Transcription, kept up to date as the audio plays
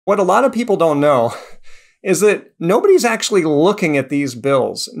What a lot of people don't know is that nobody's actually looking at these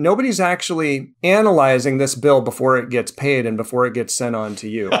bills. Nobody's actually analyzing this bill before it gets paid and before it gets sent on to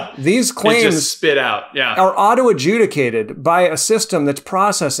you. These claims just spit out, are auto-adjudicated by a system that's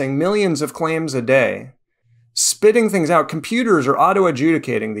processing millions of claims a day, spitting things out. Computers are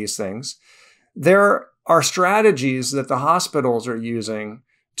auto-adjudicating these things. There are strategies that the hospitals are using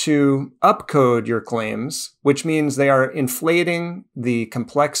to upcode your claims, which means they are inflating the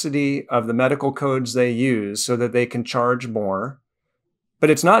complexity of the medical codes they use so that they can charge more. But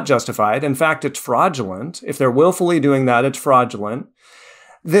it's not justified. In fact, it's fraudulent. If they're willfully doing that, it's fraudulent.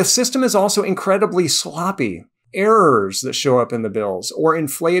 The system is also incredibly sloppy. Errors that show up in the bills or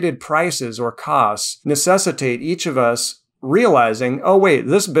inflated prices or costs necessitate each of us realizing, oh wait,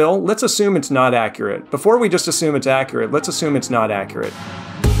 this bill, let's assume it's not accurate. Before we just assume it's accurate, let's assume it's not accurate.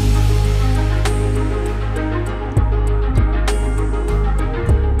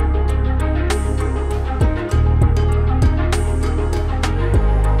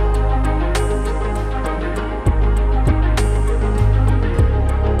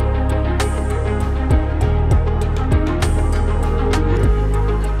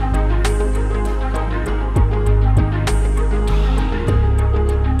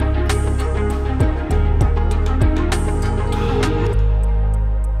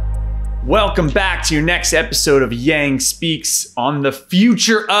 Welcome back to your next episode of Yang Speaks on the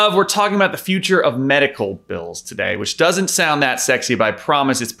future of, we're talking about the future of medical bills today, which doesn't sound that sexy, but I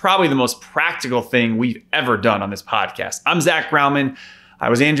promise it's probably the most practical thing we've ever done on this podcast. I'm Zach Grauman. I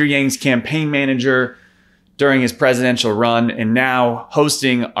was Andrew Yang's campaign manager during his presidential run and now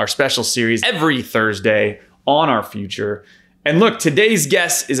hosting our special series every Thursday on our future. And look, today's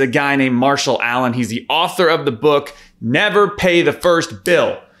guest is a guy named Marshall Allen. He's the author of the book, Never Pay the First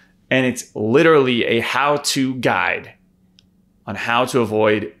Bill. And it's literally a how-to guide on how to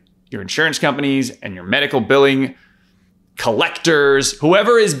avoid your insurance companies and your medical billing collectors,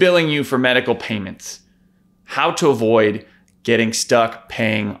 whoever is billing you for medical payments, how to avoid getting stuck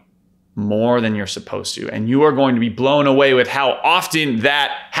paying more than you're supposed to. And you are going to be blown away with how often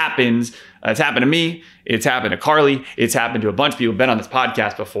that happens. It's happened to me. It's happened to Carly. It's happened to a bunch of people who've been on this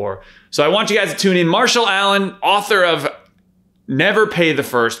podcast before. So I want you guys to tune in. Marshall Allen, author of Never Pay the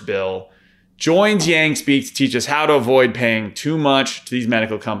First Bill, joins Yang Speaks to teach us how to avoid paying too much to these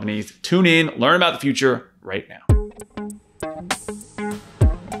medical companies. Tune in, learn about the future right now.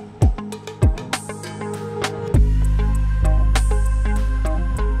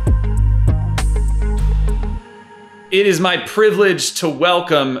 It is my privilege to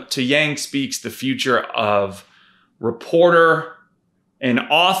welcome to Yang Speaks the future of reporter and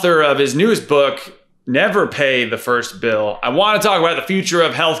author of his newest book, Never Pay the First Bill. I want to talk about the future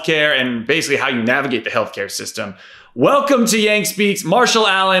of healthcare and basically how you navigate the healthcare system. Welcome to Yang Speaks. Marshall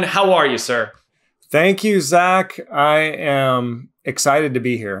Allen, how are you, sir? Thank you, Zach. I am excited to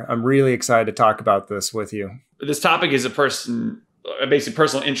be here. I'm really excited to talk about this with you. This topic is a basic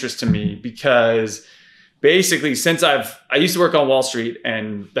personal interest to me because basically since I used to work on Wall Street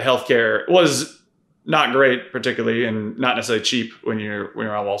and the healthcare was not great particularly and not necessarily cheap when you're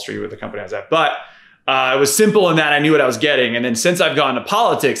on Wall Street with the company I was at, but it was simple in that I knew what I was getting. And then since I've gone to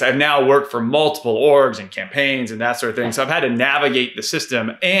politics, I've now worked for multiple orgs and campaigns and that sort of thing. So I've had to navigate the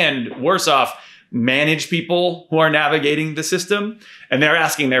system and worse off, manage people who are navigating the system. And they're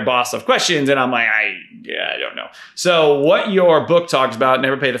asking their boss stuff questions. And I'm like, I don't know. So what your book talks about,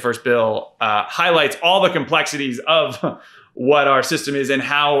 Never Pay the First Bill, highlights all the complexities of what our system is and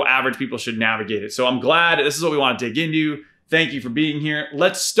how average people should navigate it. So I'm glad this is what we want to dig into. Thank you for being here.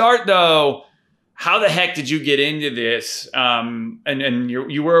 Let's start though. How the heck did you get into this? And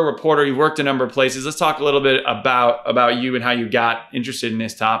you were a reporter, you worked a number of places. Let's talk a little bit about you and how you got interested in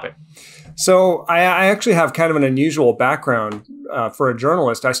this topic. So I actually have kind of an unusual background for a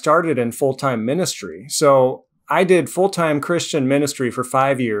journalist. I started in full-time ministry. So I did full-time Christian ministry for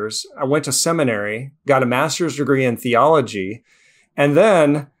 5 years. I went to seminary, got a master's degree in theology, and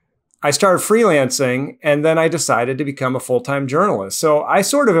then I started freelancing, and then I decided to become a full-time journalist. So I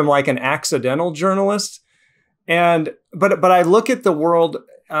sort of am like an accidental journalist, but I look at the world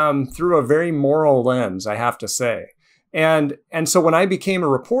through a very moral lens, I have to say. And so when I became a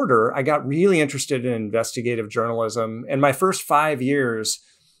reporter, I got really interested in investigative journalism. And my first 5 years,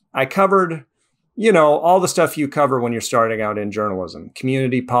 I covered, all the stuff you cover when you're starting out in journalism: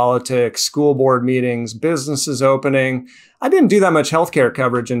 community politics, school board meetings, businesses opening. I didn't do that much healthcare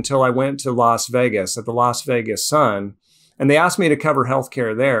coverage until I went to Las Vegas at the Las Vegas Sun, and they asked me to cover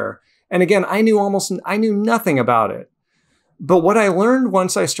healthcare there. And again, I knew nothing about it. But what I learned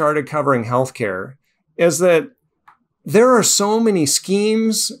once I started covering healthcare is that there are so many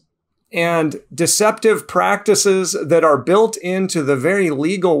schemes and deceptive practices that are built into the very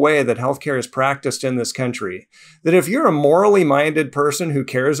legal way that healthcare is practiced in this country, that if you're a morally minded person who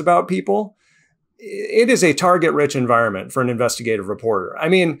cares about people, it is a target-rich environment for an investigative reporter. I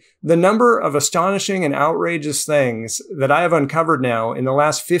mean, the number of astonishing and outrageous things that I have uncovered now in the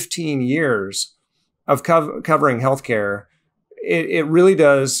last 15 years of covering healthcare, it really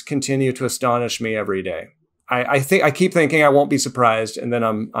does continue to astonish me every day. I keep thinking I won't be surprised, and then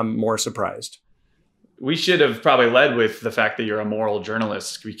I'm more surprised. We should have probably led with the fact that you're a moral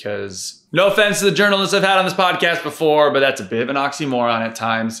journalist, because no offense to the journalists I've had on this podcast before, but that's a bit of an oxymoron at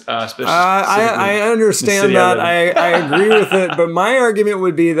times. I understand that. I agree with it. But my argument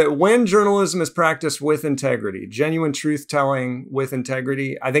would be that when journalism is practiced with integrity, genuine truth telling with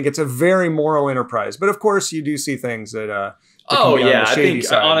integrity, I think it's a very moral enterprise. But of course, you do see things that oh yeah, I think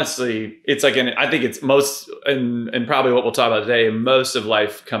honestly, it's like I think it's most, and probably what we'll talk about today, most of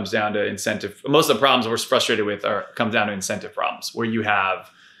life comes down to incentive. Most of the problems we're frustrated with comes down to incentive problems, where you have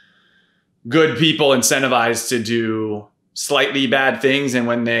good people incentivized to do slightly bad things, and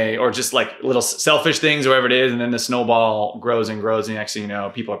when or just like little selfish things, or whatever it is, and then the snowball grows and grows, and next thing you know,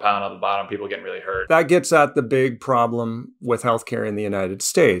 people are piling on the bottom, people are getting really hurt. That gets at the big problem with healthcare in the United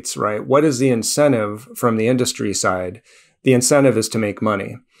States, right? What is the incentive from the industry side? The incentive is to make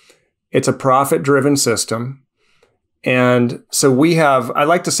money. It's a profit-driven system. And so I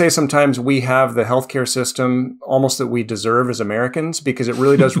like to say sometimes we have the healthcare system almost that we deserve as Americans, because it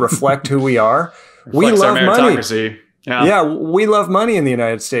really does reflect who we are. We love money. Yeah, we love money in the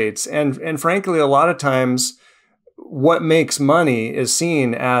United States. And frankly, a lot of times what makes money is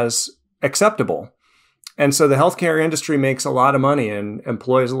seen as acceptable. And so the healthcare industry makes a lot of money and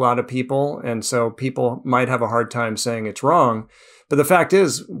employs a lot of people. And so people might have a hard time saying it's wrong. But the fact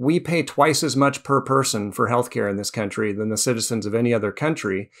is, we pay twice as much per person for healthcare in this country than the citizens of any other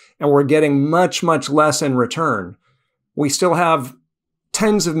country. And we're getting much, much less in return. We still have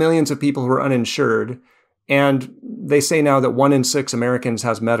tens of millions of people who are uninsured. And they say now that 1 in 6 Americans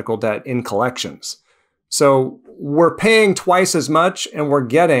has medical debt in collections. So we're paying twice as much, and we're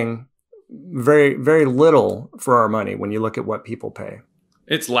getting very, very little for our money when you look at what people pay.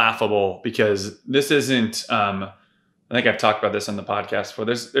 It's laughable, because this isn't, I think I've talked about this on the podcast before.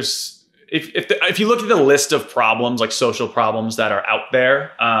 If you look at the list of problems, like social problems that are out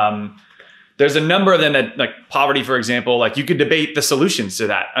there, there's a number of them that, like poverty, for example, like you could debate the solutions to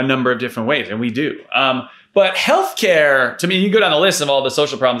that a number of different ways, and we do. But healthcare, to me, you go down the list of all the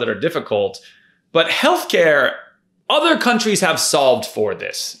social problems that are difficult, but healthcare, other countries have solved for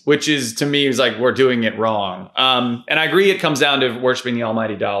this, which is, to me, is like, we're doing it wrong. And I agree, it comes down to worshiping the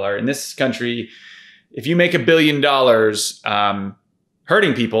almighty dollar. In this country, if you make $1 billion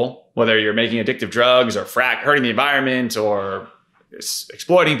hurting people, whether you're making addictive drugs or hurting the environment or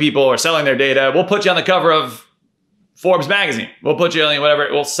exploiting people or selling their data, we'll put you on the cover of Forbes magazine. We'll put you on whatever,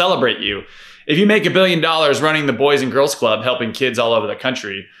 we'll celebrate you. If you make $1 billion running the Boys and Girls Club, helping kids all over the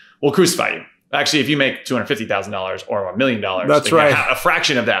country, we'll crucify you. Actually, if you make $250,000 or $1 million, that's right, a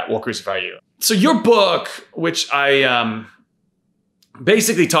fraction of that will crucify you. So your book, which I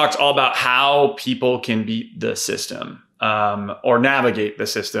basically talks all about how people can beat the system or navigate the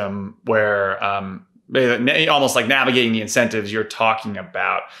system, where almost like navigating the incentives you're talking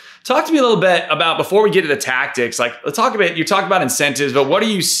about. Talk to me a little bit about, before we get to the tactics, like let's talk about, you talk about incentives, but what are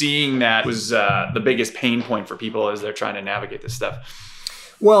you seeing that was the biggest pain point for people as they're trying to navigate this stuff?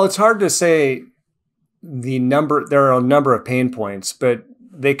 Well, it's hard to say there are a number of pain points, but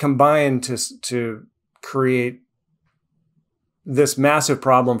they combine to create this massive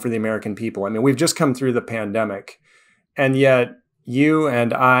problem for the American people. I mean, we've just come through the pandemic, and yet you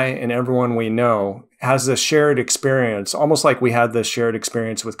and I and everyone we know has this shared experience, almost like we had this shared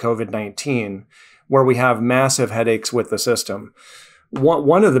experience with COVID-19, where we have massive headaches with the system.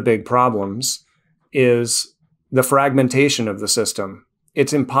 One of the big problems is the fragmentation of the system.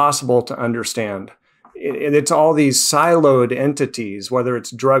 It's impossible to understand. It's all these siloed entities, whether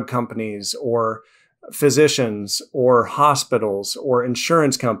it's drug companies or physicians or hospitals or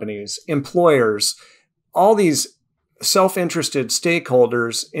insurance companies, employers, all these self-interested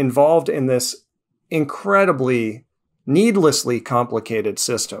stakeholders involved in this incredibly, needlessly complicated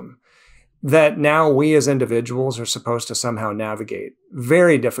system that now we as individuals are supposed to somehow navigate.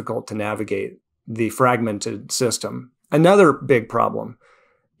 Very difficult to navigate the fragmented system. Another big problem,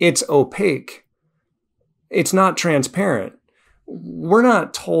 it's opaque. It's not transparent. We're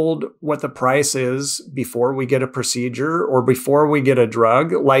not told what the price is before we get a procedure or before we get a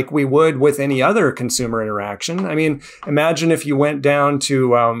drug, like we would with any other consumer interaction. I mean, imagine if you went down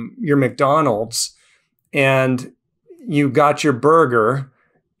to your McDonald's and you got your burger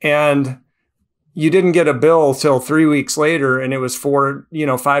and you didn't get a bill till 3 weeks later and it was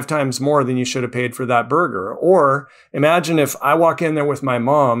 5 times more than you should have paid for that burger. Or imagine if I walk in there with my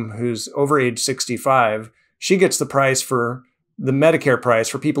mom who's over age 65, she gets the price for the Medicare price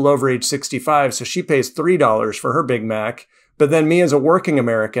for people over age 65. So she pays $3 for her Big Mac. But then me as a working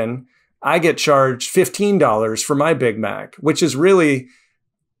American, I get charged $15 for my Big Mac, which is really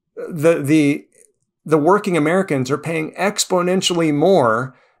the working Americans are paying exponentially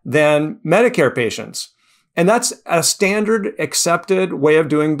more than Medicare patients. And that's a standard accepted way of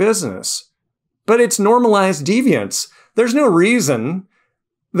doing business. But it's normalized deviance. There's no reason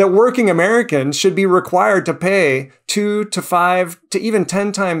that working Americans should be required to pay 2 to 5 to even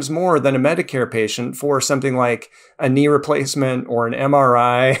 10 times more than a Medicare patient for something like a knee replacement or an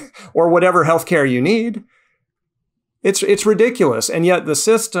MRI or whatever healthcare you need. It's ridiculous. And yet the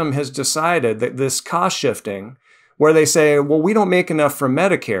system has decided that this cost shifting, where they say, well, we don't make enough from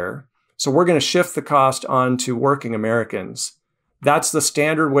Medicare, so we're going to shift the cost onto working Americans. That's the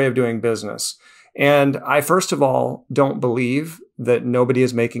standard way of doing business. And I, first of all, don't believe that nobody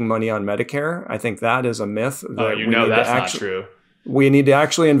is making money on Medicare. I think that is a myth. That that's not true. We need to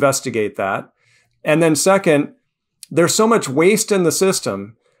actually investigate that. And then second, there's so much waste in the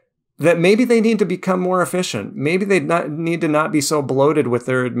system that maybe they need to become more efficient. Maybe they need to not be so bloated with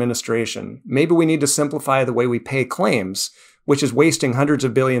their administration. Maybe we need to simplify the way we pay claims, which is wasting hundreds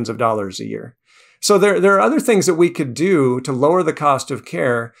of billions of dollars a year. So there are other things that we could do to lower the cost of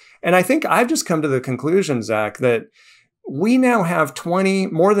care. And I think I've just come to the conclusion, Zach, that we now have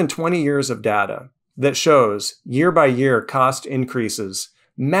more than 20 years of data that shows year by year cost increases,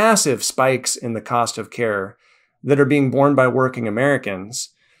 massive spikes in the cost of care that are being borne by working Americans.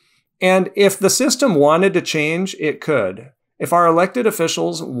 And if the system wanted to change, it could. If our elected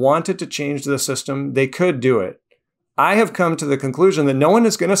officials wanted to change the system, they could do it. I have come to the conclusion that no one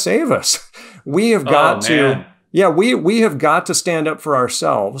is going to save us. We have got we have got to stand up for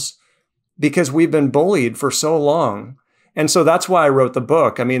ourselves because we've been bullied for so long. And so that's why I wrote the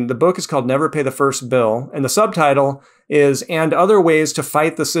book. I mean, the book is called Never Pay the First Bill, and the subtitle is And Other Ways to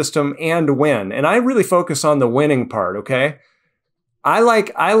Fight the System and Win. And I really focus on the winning part, okay? I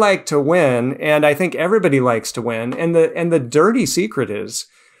like to win, and I think everybody likes to win. And the dirty secret is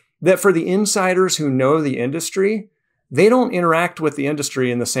that for the insiders who know the industry, they don't interact with the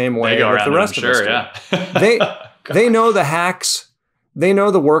industry in the same way that the rest of us do. Yeah. They know the hacks, they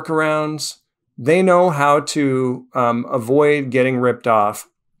know the workarounds, they know how to avoid getting ripped off.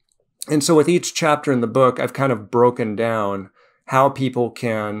 And so with each chapter in the book, I've kind of broken down how people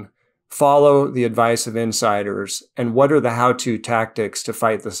can follow the advice of insiders and what are the how-to tactics to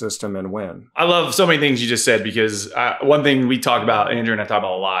fight the system and win. I love so many things you just said because one thing we talk about, Andrew and I talk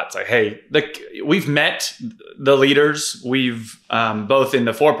about a lot, it's like, hey, we've met the leaders. We've both in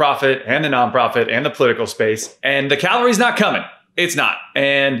the for-profit and the nonprofit and the political space, and the cavalry's not coming. It's not.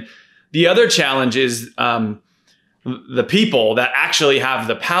 And the other challenge is the people that actually have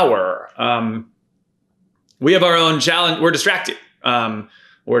the power. We have our own challenge. We're distracted.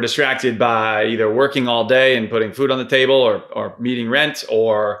 We're distracted by either working all day and putting food on the table or meeting rent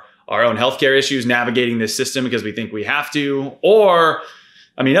or our own healthcare issues, navigating this system because we think we have to, or,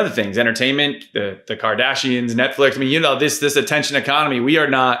 I mean, other things, entertainment, the Kardashians, Netflix. I mean, this attention economy, we are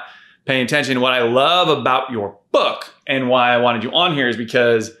not paying attention. What I love about your book and why I wanted you on here is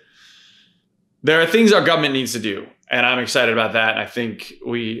because there are things our government needs to do. And I'm excited about that. And I think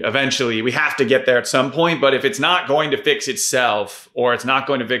we have to get there at some point. But if it's not going to fix itself or it's not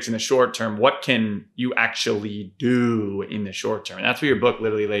going to fix in the short term, what can you actually do in the short term? And that's what your book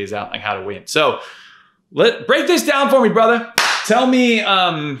literally lays out, like how to win. So break this down for me, brother. Tell me,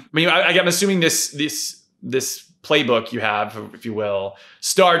 I'm assuming this playbook you have, if you will,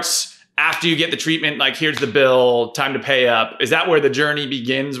 starts after you get the treatment, like here's the bill, time to pay up. Is that where the journey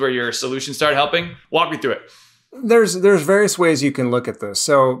begins, where your solutions start helping? Walk me through it. There's various ways you can look at this.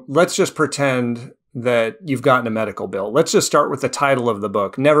 So let's just pretend that you've gotten a medical bill. Let's just start with the title of the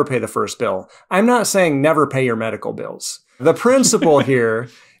book, Never Pay the First Bill. I'm not saying never pay your medical bills. The principle here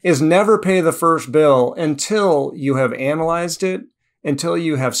is never pay the first bill until you have analyzed it, until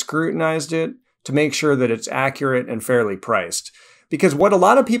you have scrutinized it to make sure that it's accurate and fairly priced. Because what a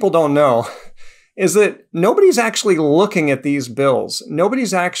lot of people don't know is that nobody's actually looking at these bills.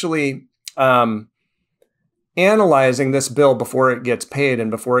 Nobody's actually analyzing this bill before it gets paid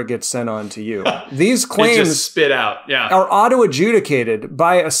and before it gets sent on to you. These claims just spit out, are auto-adjudicated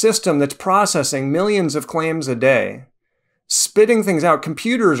by a system that's processing millions of claims a day, spitting things out.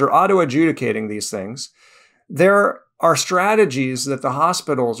 Computers are auto-adjudicating these things. There are strategies that the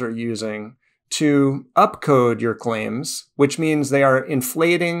hospitals are using to upcode your claims, which means they are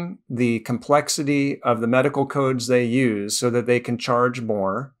inflating the complexity of the medical codes they use so that they can charge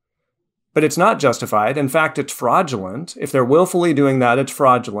more. But it's not justified. In fact, it's fraudulent. If they're willfully doing that, it's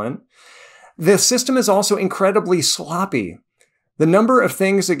fraudulent. The system is also incredibly sloppy. The number of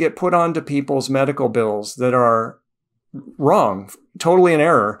things that get put onto people's medical bills that are wrong, totally in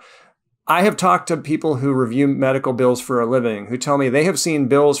error. I have talked to people who review medical bills for a living who tell me they have seen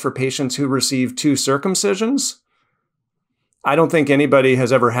bills for patients who received 2 circumcisions. I don't think anybody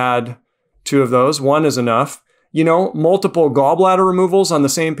has ever had 2 of those. 1 is enough. Multiple gallbladder removals on the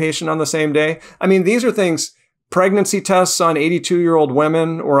same patient on the same day. I mean, these are things, pregnancy tests on 82-year-old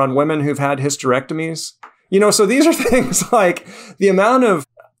women or on women who've had hysterectomies. So these are things like the amount of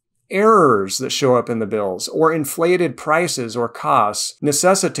errors that show up in the bills or inflated prices or costs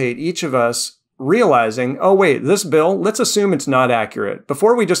necessitate each of us realizing, oh, wait, this bill, let's assume it's not accurate.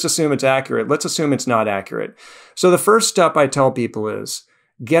 Before we just assume it's accurate, let's assume it's not accurate. So the first step I tell people is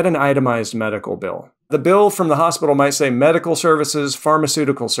get an itemized medical bill. The bill from the hospital might say medical services,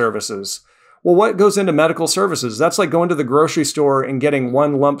 pharmaceutical services. Well, what goes into medical services? That's like going to the grocery store and getting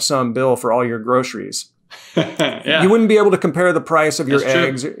one lump sum bill for all your groceries. Yeah. You wouldn't be able to compare the price of your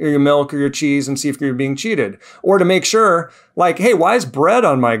eggs or your milk or your cheese and see if you're being cheated. Or to make sure, like, hey, why is bread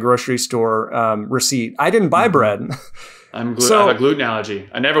on my grocery store receipt? I didn't buy bread. I have a gluten allergy.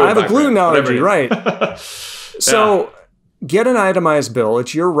 I have a gluten allergy, right. So get an itemized bill.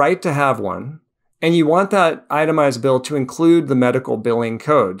 It's your right to have one. And you want that itemized bill to include the medical billing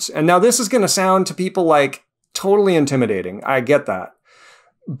codes. And now this is going to sound to people like totally intimidating. I get that.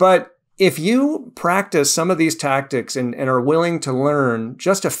 But if you practice some of these tactics and are willing to learn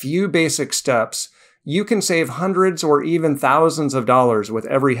just a few basic steps, you can save hundreds or even thousands of dollars with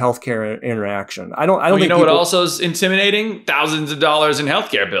every healthcare interaction. I don't think what also is intimidating? Thousands of dollars in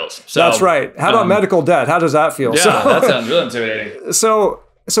healthcare bills. So, that's right. How about medical debt? How does that feel? Yeah, that sounds really intimidating.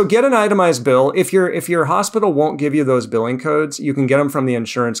 So get an itemized bill. If your hospital won't give you those billing codes, you can get them from the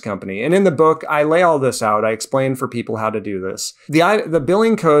insurance company. And in the book, I lay all this out. I explain for people how to do this. The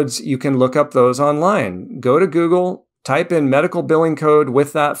billing codes, you can look up those online. Go to Google, type in medical billing code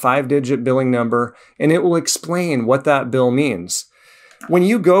with that 5-digit billing number, and it will explain what that bill means. When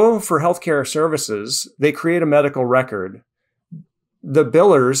you go for healthcare services, they create a medical record. The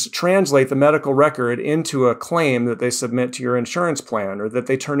billers translate the medical record into a claim that they submit to your insurance plan or that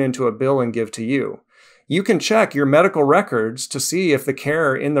they turn into a bill and give to you. You can check your medical records to see if the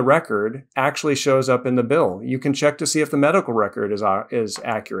care in the record actually shows up in the bill. You can check to see if the medical record is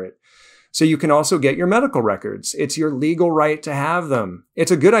accurate. So you can also get your medical records. It's your legal right to have them. It's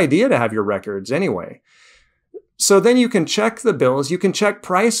a good idea to have your records anyway. So then you can check the bills. You can check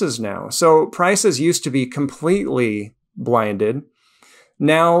prices now. So prices used to be completely blinded.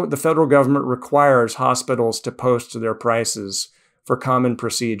 Now, the federal government requires hospitals to post their prices for common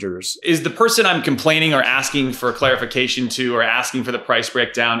procedures. Is the person I'm complaining or asking for clarification to or asking for the price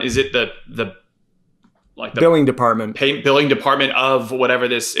breakdown, is it the billing department? Billing department of whatever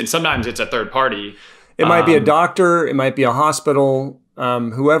this, and sometimes it's a third party. It might be a doctor, it might be a hospital,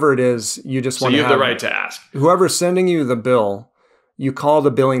 whoever it is, you just want to have. So you have the right to ask. Whoever's sending you the bill, you call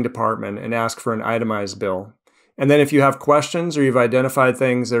the billing department and ask for an itemized bill. And then if you have questions or you've identified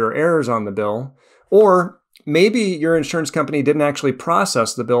things that are errors on the bill, or maybe your insurance company didn't actually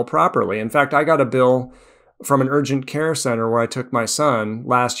process the bill properly. In fact, I got a bill from an urgent care center where I took my son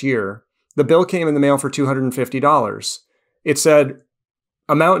last year. The bill came in the mail for $250. It said,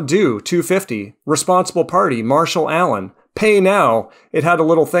 amount due, $250. Responsible party, Marshall Allen. Pay now. It had a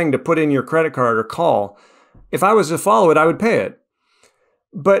little thing to put in your credit card or call. If I was to follow it, I would pay it.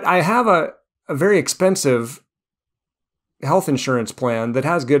 But I have a very expensive health insurance plan that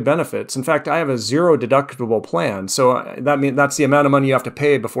has good benefits. In fact, I have a 0 deductible plan. So that's the amount of money you have to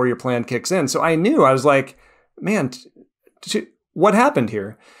pay before your plan kicks in. So I was like, man, what happened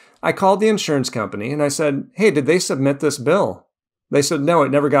here? I called the insurance company and I said, hey, did they submit this bill? They said, no,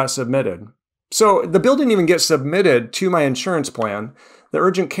 it never got submitted. So the bill didn't even get submitted to my insurance plan. The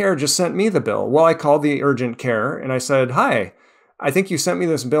urgent care just sent me the bill. Well, I called the urgent care and I said, hi, I think you sent me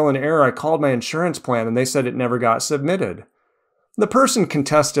this bill in error. I called my insurance plan and they said it never got submitted. The person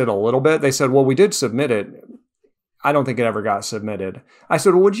contested a little bit. They said, well, we did submit it. I don't think it ever got submitted. I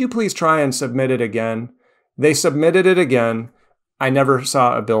said, well, would you please try and submit it again? They submitted it again. I never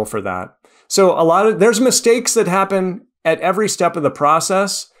saw a bill for that. So there's mistakes that happen at every step of the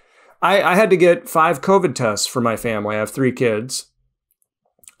process. I had to get 5 COVID tests for my family. I have 3 kids.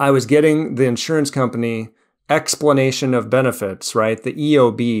 I was getting the insurance company explanation of benefits, right? The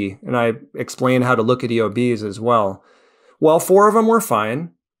EOB. And I explained how to look at EOBs as well. Well, 4 of them were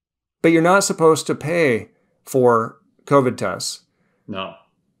fine. but you're not supposed to pay for COVID tests. No.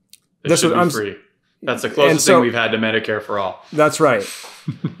 It should be free. That's the closest thing we've had to Medicare for all. That's right.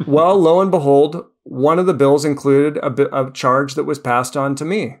 Well, lo and behold, one of the bills included a charge that was passed on to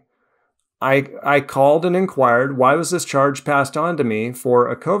me. I called and inquired, why was this charge passed on to me for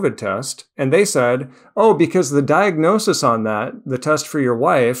a COVID test? And they said, oh, because the diagnosis on that, the test for your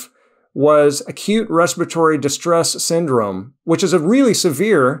wife, was acute respiratory distress syndrome, which is a really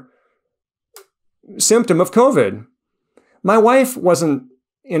severe symptom of COVID. My wife wasn't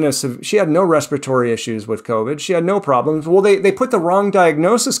she had no respiratory issues with COVID. She had no problems. Well, they put the wrong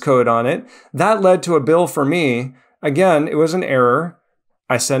diagnosis code on it. That led to a bill for me. Again, it was an error.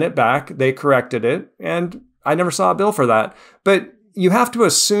 I sent it back. They corrected it. And I never saw a bill for that. But you have to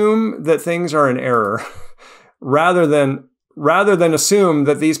assume that things are in error rather than assume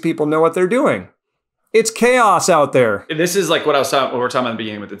that these people know what they're doing. It's chaos out there. This is like what we're talking about in the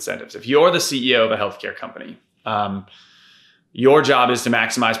beginning with incentives. If you're the CEO of a healthcare company, your job is to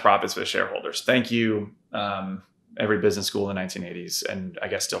maximize profits for the shareholders. Thank you, every business school in the 1980s, and I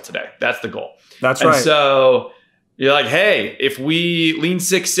guess still today. That's the goal. That's right. So you're like, hey, if we Lean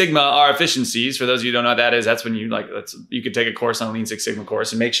Six Sigma our efficiencies, for those of you who don't know what that is, that's when you you could take a course on a Lean Six Sigma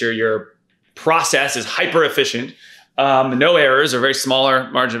course and make sure your process is hyper efficient, no errors or very smaller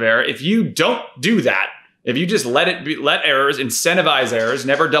margin of error. If you don't do that, if you just let errors, incentivize errors,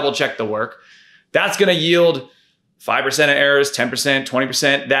 never double check the work, that's going to yield 5% of errors, 10%,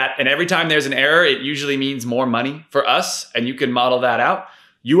 20%, and every time there's an error, it usually means more money for us, and you can model that out.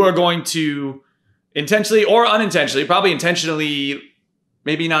 You are going to intentionally or unintentionally, probably intentionally,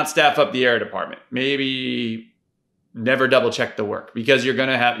 maybe not staff up the error department, maybe never double check the work, because you're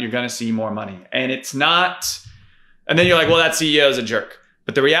gonna see more money. And it's not, and then you're like, well, that CEO is a jerk.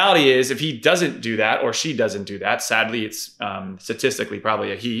 But the reality is, if he doesn't do that, or she doesn't do that, sadly, it's statistically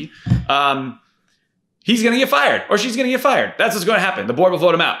probably a he, he's going to get fired, or she's going to get fired. That's what's going to happen. The board will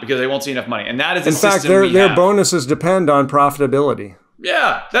vote him out because they won't see enough money. And that is the system. In fact, their bonuses depend on profitability.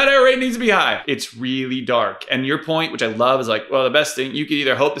 Yeah, that error rate needs to be high. It's really dark. And your point, which I love, is like, well, the best thing, you could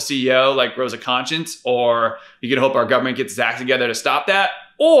either hope the CEO like grows a conscience, or you could hope our government gets its act together to stop that,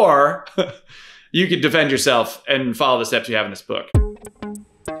 or you could defend yourself and follow the steps you have in this book.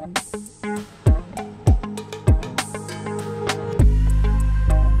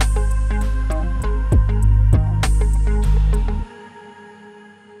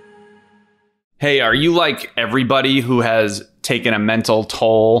 Hey, are you like everybody who has taken a mental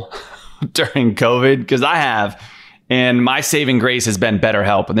toll during COVID? Because I have. And my saving grace has been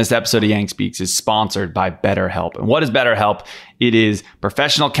BetterHelp. And this episode of Yang Speaks is sponsored by BetterHelp. And what is BetterHelp? It is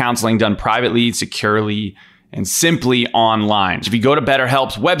professional counseling done privately, securely, and simply online. If you go to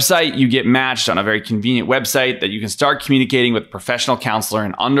BetterHelp's website, you get matched on a very convenient website that you can start communicating with a professional counselor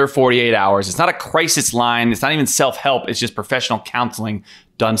in under 48 hours. It's not a crisis line. It's not even self-help. It's just professional counseling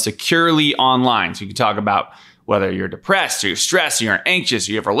done securely online. So you can talk about whether you're depressed or you're stressed or you're anxious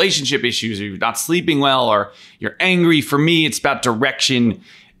or you have relationship issues or you're not sleeping well or you're angry. For me, it's about direction,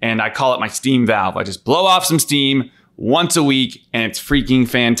 and I call it my steam valve. I just blow off some steam once a week, and it's freaking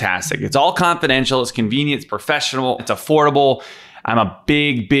fantastic. It's all confidential, it's convenient, it's professional, it's affordable. I'm a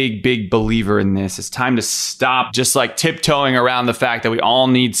big, big, big believer in this. It's time to stop just like tiptoeing around the fact that we all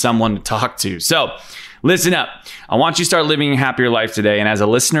need someone to talk to. So listen up. I want you to start living a happier life today. And as a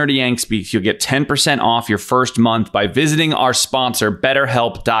listener to Yang Speaks, you'll get 10% off your first month by visiting our sponsor,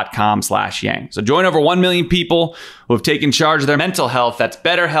 betterhelp.com/yang. So join over 1 million people who have taken charge of their mental health. That's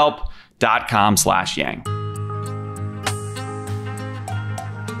betterhelp.com/yang.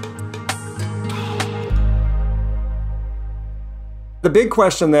 The big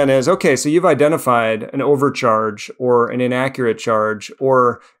question then is, okay, so you've identified an overcharge or an inaccurate charge,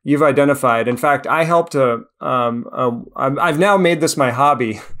 or you've identified, in fact, I helped I've now made this my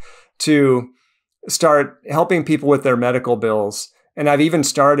hobby to start helping people with their medical bills. And I've even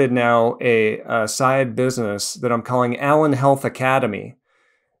started now a side business that I'm calling Allen Health Academy,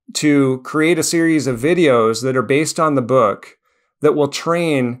 to create a series of videos that are based on the book that will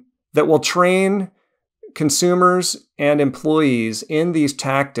train consumers and employees in these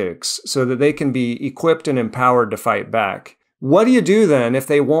tactics so that they can be equipped and empowered to fight back. What do you do then if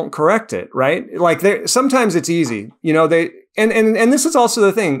they won't correct it, right? Like sometimes it's easy, and this is also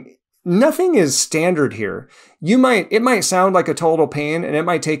the thing. Nothing is standard here. It might sound like a total pain, and it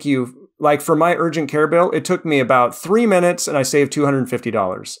might take you, like for my urgent care bill, it took me about 3 minutes and I saved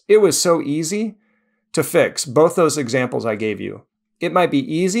 $250. It was so easy to fix both those examples I gave you. It might be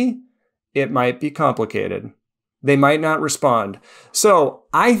easy. It might be complicated. They might not respond. So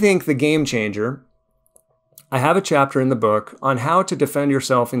I think the game changer I have a chapter in the book on how to defend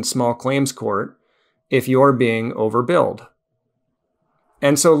yourself in small claims court if you're being overbilled.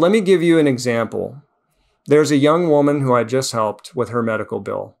 And so let me give you an example. There's a young woman who I just helped with her medical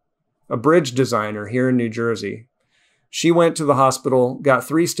bill, a bridge designer here in New Jersey. She went to the hospital, got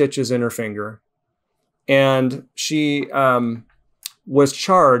 3 stitches in her finger, and she was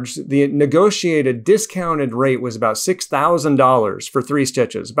charged. The negotiated discounted rate was about $6,000 for 3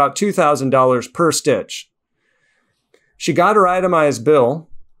 stitches, about $2,000 per stitch. She got her itemized bill,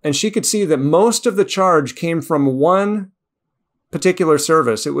 and she could see that most of the charge came from one particular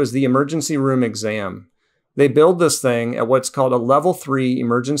service. It was the emergency room exam. They billed this thing at what's called a level 3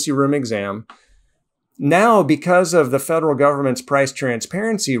 emergency room exam. Now, because of the federal government's price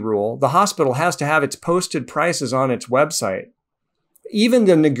transparency rule, the hospital has to have its posted prices on its website, even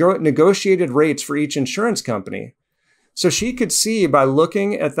the negotiated rates for each insurance company. So she could see by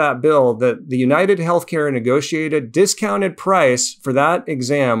looking at that bill that the United Healthcare negotiated discounted price for that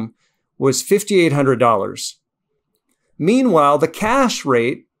exam was $5,800. Meanwhile, the cash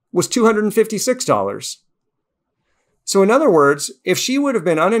rate was $256. So in other words, if she would have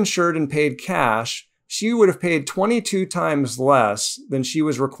been uninsured and paid cash, she would have paid 22 times less than she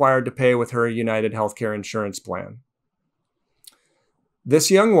was required to pay with her United Healthcare insurance plan. This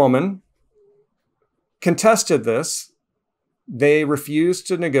young woman contested this. They refused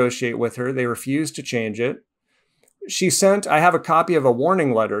to negotiate with her. They refused to change it. She sent, I have a copy of a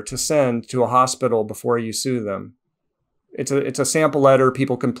warning letter to send to a hospital before you sue them. It's a sample letter.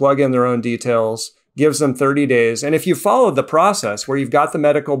 People can plug in their own details, gives them 30 days. And if you followed the process where you've got the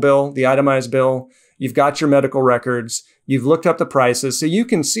medical bill, the itemized bill, you've got your medical records, you've looked up the prices, so you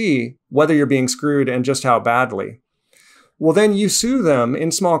can see whether you're being screwed and just how badly. Well, then you sue them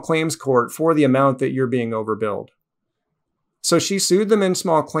in small claims court for the amount that you're being overbilled. So she sued them in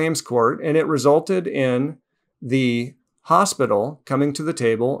small claims court, and it resulted in the hospital coming to the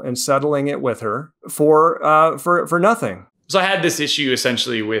table and settling it with her for nothing. So I had this issue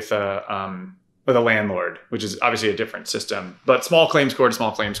essentially with a landlord, which is obviously a different system, but small claims court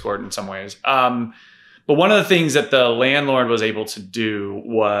in some ways. But one of the things that the landlord was able to do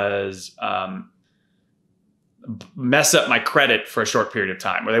was mess up my credit for a short period of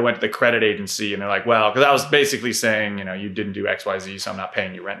time, where they went to the credit agency and they're like, well, because I was basically saying, you didn't do X, Y, Z, so I'm not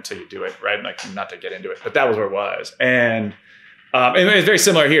paying you rent until you do it, right? Like, not to get into it, but that was where it was. And it's very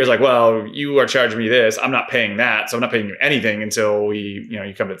similar here. It's like, well, you are charging me this, I'm not paying that, so I'm not paying you anything until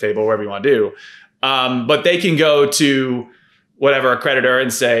you come to the table, whatever you want to do. But they can go to whatever, a creditor,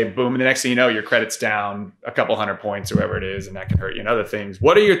 and say, boom, and the next thing you know, your credit's down a couple hundred points or whatever it is, and that can hurt you and other things.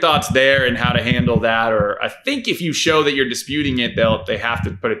 What are your thoughts there and how to handle that? Or I think if you show that you're disputing it, they have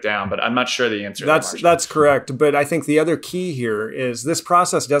to put it down, but I'm not sure the answer. That's correct. But I think the other key here is this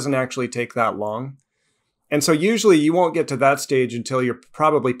process doesn't actually take that long. And so usually you won't get to that stage until you're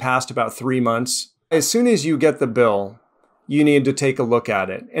probably past about 3 months. As soon as you get the bill, you need to take a look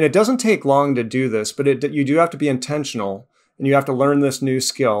at it. And it doesn't take long to do this, but you do have to be intentional. And you have to learn this new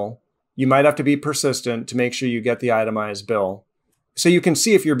skill. You might have to be persistent to make sure you get the itemized bill, so you can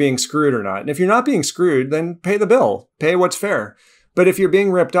see if you're being screwed or not. And if you're not being screwed, then pay the bill, pay what's fair. But if you're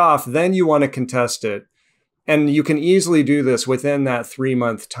being ripped off, then you want to contest it. And you can easily do this within that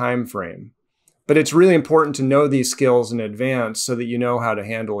 3-month time frame. But it's really important to know these skills in advance so that you know how to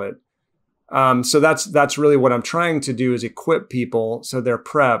handle it. So that's really what I'm trying to do, is equip people so they're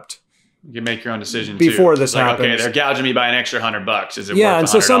prepped. You can make your own decision before too. This happens. Okay, they're gouging me by an extra $100. Is it worth $100? And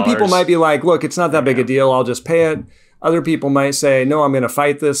so some people might be like, look, it's not that big a deal, I'll just pay it. Other people might say, no, I'm going to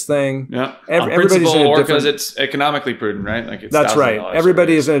fight this thing. Yeah, everybody's in a or different, because it's economically prudent, right? Like that's right.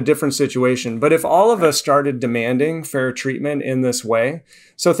 Everybody is in a different situation. But if all of us started demanding fair treatment in this way,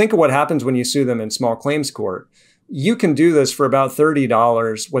 so think of what happens when you sue them in small claims court. You can do this for about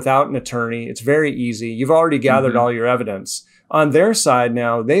 $30 without an attorney. It's very easy. You've already gathered all your evidence. On their side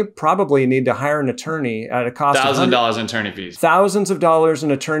now, they probably need to hire an attorney at a cost of $1,000 in attorney fees. Thousands of dollars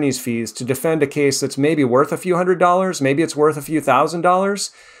in attorney's fees to defend a case that's maybe worth a few $100s, maybe it's worth a few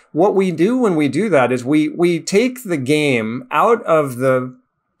 $1,000s. What we do when we do that is we take the game out of the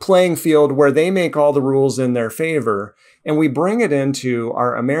playing field where they make all the rules in their favor, and we bring it into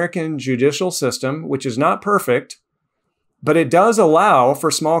our American judicial system, which is not perfect, but it does allow for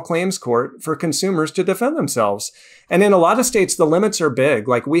small claims court for consumers to defend themselves. And in a lot of states, the limits are big.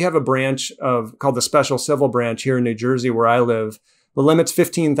 Like we have a branch called the Special Civil Branch here in New Jersey where I live. The limit's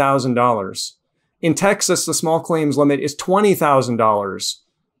 $15,000. In Texas, the small claims limit is $20,000.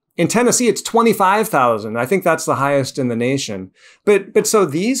 In Tennessee, it's $25,000. I think that's the highest in the nation. But so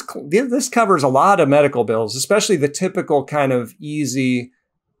this covers a lot of medical bills, especially the typical kind of easy,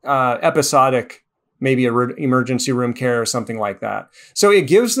 episodic maybe emergency room care or something like that. So it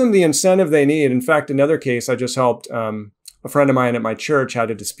gives them the incentive they need. In fact, another case, I just helped a friend of mine at my church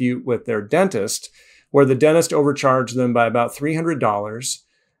had a dispute with their dentist where the dentist overcharged them by about $300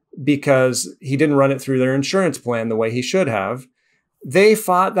 because he didn't run it through their insurance plan the way he should have. They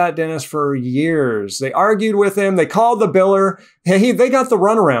fought that dentist for years. They argued with him. They called the biller. They got the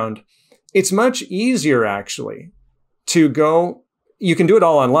runaround. It's much easier, actually, to go. You can do it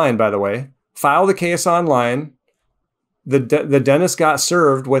all online, by the way. File the case online. The dentist got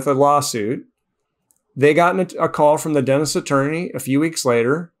served with a lawsuit. They got a call from the dentist attorney a few weeks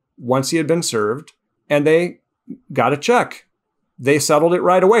later, once he had been served, and they got a check. They settled it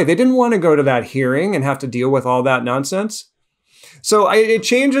right away. They didn't want to go to that hearing and have to deal with all that nonsense. So it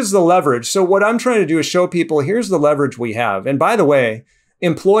changes the leverage. So what I'm trying to do is show people, here's the leverage we have. And by the way,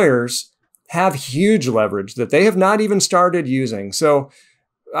 employers have huge leverage that they have not even started using. So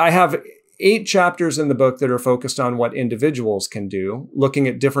I have 8 chapters in the book that are focused on what individuals can do, looking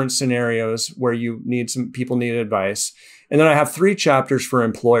at different scenarios where people need advice. And then I have 3 chapters for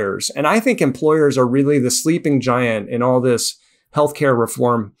employers. And I think employers are really the sleeping giant in all this healthcare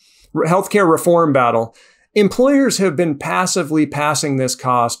reform battle. Employers have been passively passing this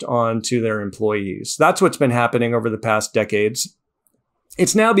cost on to their employees. That's what's been happening over the past decades.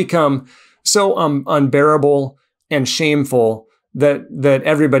 It's now become so unbearable and shameful that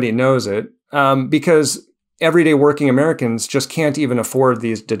everybody knows it, because everyday working Americans just can't even afford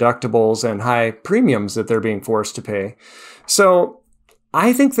these deductibles and high premiums that they're being forced to pay. So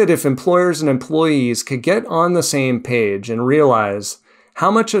I think that if employers and employees could get on the same page and realize how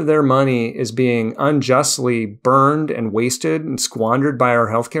much of their money is being unjustly burned and wasted and squandered by our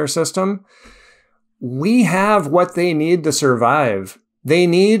healthcare system, we have what they need to survive. They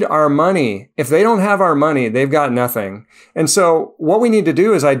need our money. If they don't have our money, they've got nothing. And so what we need to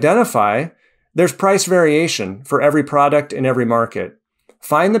do is identify there's price variation for every product in every market.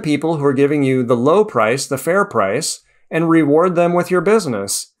 Find the people who are giving you the low price, the fair price, and reward them with your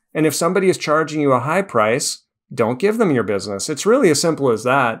business. And if somebody is charging you a high price, don't give them your business. It's really as simple as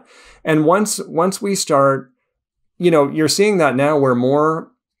that. And once we start, you're seeing that now where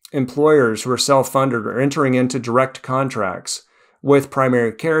more employers who are self-funded are entering into direct contracts with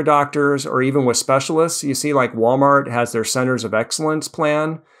primary care doctors or even with specialists. You see like Walmart has their Centers of Excellence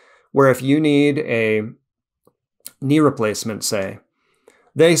plan, where if you need a knee replacement,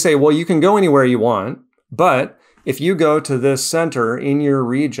 they say, well, you can go anywhere you want, but if you go to this center in your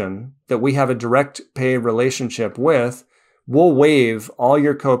region that we have a direct pay relationship with, we'll waive all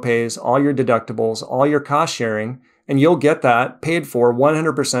your copays, all your deductibles, all your cost sharing, and you'll get that paid for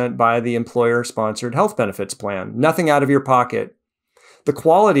 100% by the employer-sponsored health benefits plan. Nothing out of your pocket. The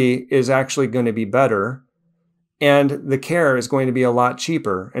quality is actually going to be better, and the care is going to be a lot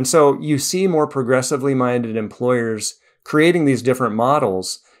cheaper. And so you see more progressively minded employers creating these different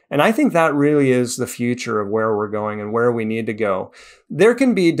models. And I think that really is the future of where we're going and where we need to go. There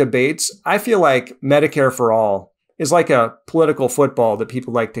can be debates. I feel like Medicare for all is like a political football that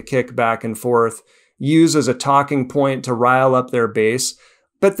people like to kick back and forth, use as a talking point to rile up their base.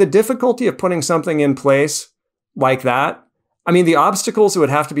 But the difficulty of putting something in place like that, the obstacles that would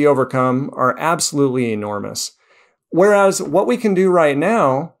have to be overcome are absolutely enormous. Whereas what we can do right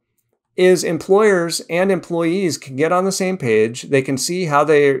now is employers and employees can get on the same page. They can see how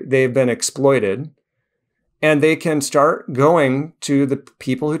they've been exploited, and they can start going to the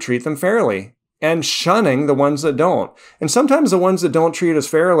people who treat them fairly and shunning the ones that don't. And sometimes the ones that don't treat us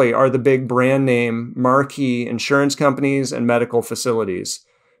fairly are the big brand name marquee insurance companies and medical facilities.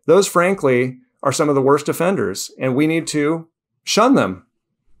 Those, frankly, are some of the worst offenders, and we need to shun them.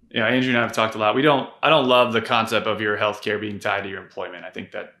 Yeah, Andrew and I have talked a lot. I don't love the concept of your healthcare being tied to your employment. I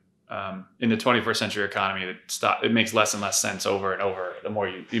think that in the 21st century economy, it makes less and less sense over and over. The more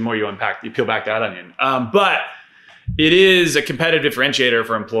you peel back that onion. But it is a competitive differentiator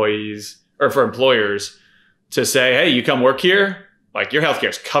for employees or for employers to say, "Hey, you come work here, like your healthcare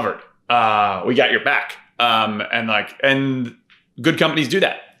is covered. We got your back." And good companies do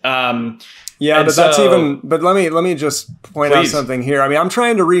that. But let me just point out something here. I'm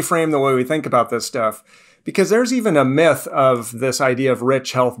trying to reframe the way we think about this stuff, because there's even a myth of this idea of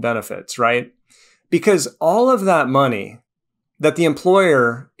rich health benefits, right? Because all of that money that the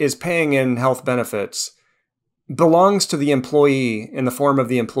employer is paying in health benefits belongs to the employee in the form of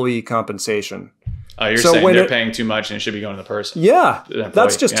the employee compensation. You're saying they're paying too much and it should be going to the person. Yeah,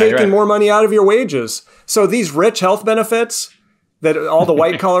 that's just taking more money out of your wages. So these rich health benefits that all the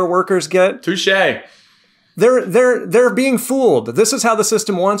white collar workers get. Touché. They're being fooled. This is how the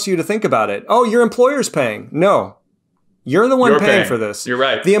system wants you to think about it. Oh, your employer's paying. No, You're the one paying for this. You're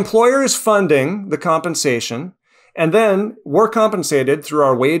right. The employer is funding the compensation, and then we're compensated through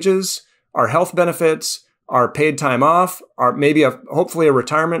our wages, our health benefits, our paid time off, our maybe hopefully a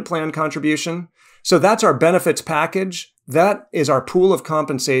retirement plan contribution. So that's our benefits package. That is our pool of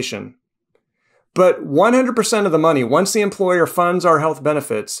compensation. But 100% of the money, once the employer funds our health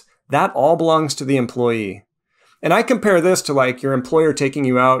benefits, that all belongs to the employee. And I compare this to like your employer taking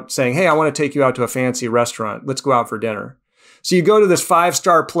you out saying, hey, I want to take you out to a fancy restaurant. Let's go out for dinner. So you go to this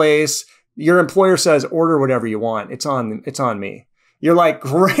 5-star place. Your employer says, order whatever you want. It's on me. You're like,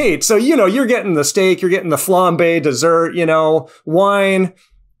 great. So, you're getting the steak, you're getting the flambe dessert, wine.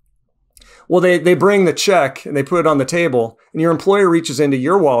 Well, they bring the check and they put it on the table, and your employer reaches into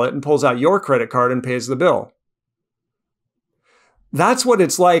your wallet and pulls out your credit card and pays the bill. That's what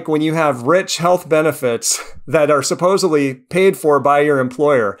it's like when you have rich health benefits that are supposedly paid for by your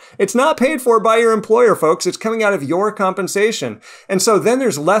employer. It's not paid for by your employer, folks. It's coming out of your compensation. And so then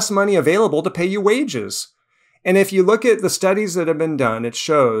there's less money available to pay you wages. And if you look at the studies that have been done, it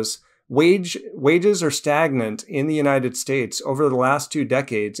shows wages are stagnant in the United States over the last 2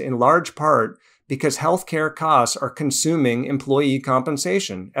 decades, in large part because healthcare costs are consuming employee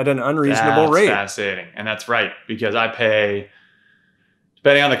compensation at an unreasonable rate. That's fascinating. And that's right, because I pay,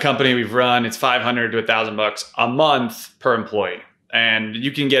 depending on the company we've run, it's $500 to $1,000 a month per employee. And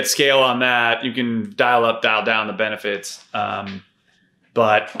you can get scale on that. You can dial up, dial down the benefits. And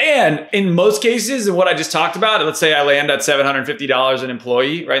in most cases, and what I just talked about, let's say I land at $750 an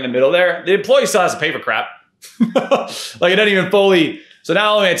employee right in the middle there, the employee still has to pay for crap. Like it doesn't even fully. So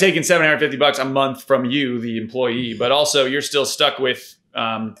not only am I taking $750 a month from you, the employee, but also you're still stuck with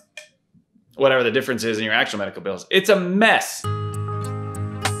whatever the difference is in your actual medical bills. It's a mess.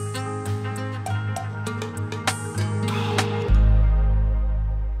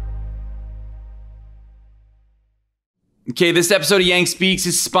 Okay, this episode of Yang Speaks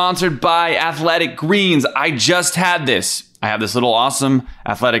is sponsored by Athletic Greens. I just had this. I have this little awesome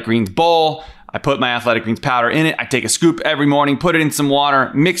Athletic Greens bowl. I put my Athletic Greens powder in it. I take a scoop every morning, put it in some water,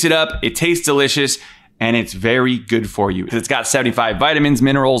 mix it up. It tastes delicious, and it's very good for you. It's got 75 vitamins,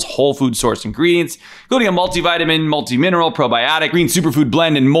 minerals, whole food source ingredients, including a multivitamin, multi-mineral, probiotic, green superfood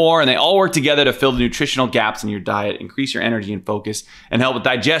blend, and more. And they all work together to fill the nutritional gaps in your diet, increase your energy and focus, and help with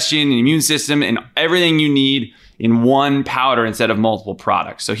digestion and immune system and everything you need in one powder instead of multiple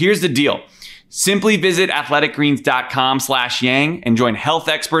products. So here's the deal. Simply visit athleticgreens.com/yang and join health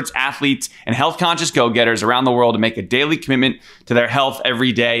experts, athletes, and health-conscious go-getters around the world to make a daily commitment to their health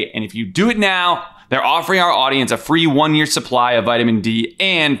every day. And if you do it now, they're offering our audience a free 1-year supply of vitamin D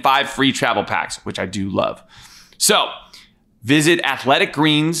and 5 free travel packs, which I do love. So visit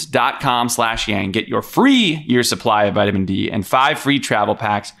athleticgreens.com/yang. Get your free year supply of vitamin D and 5 free travel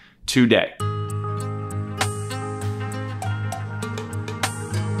packs today.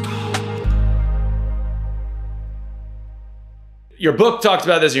 Your book talks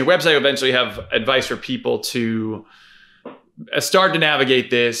about this, and your website will eventually have advice for people to start to navigate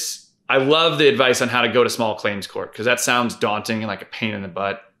this. I love the advice on how to go to small claims court, because that sounds daunting and like a pain in the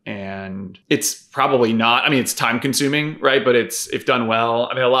butt. And it's probably not. I mean, it's time consuming, right? But it's, if done well.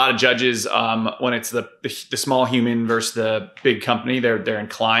 I mean, a lot of judges, when it's the small human versus the big company, they're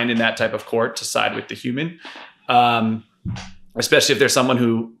inclined in that type of court to side with the human, especially if there's someone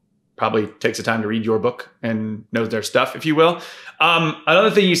who probably takes the time to read your book and knows their stuff, if you will.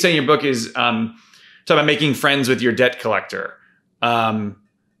 Another thing you say in your book is talk about making friends with your debt collector.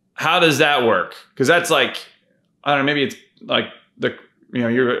 How does that work? Because that's like, I don't know, maybe it's like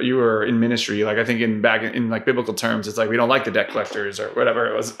you were in ministry. Like I think back in like biblical terms, it's like we don't like the debt collectors or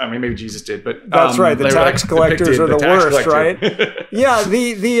whatever it was. I mean, maybe Jesus did, but that's right. The tax collectors are the worst, right? Yeah.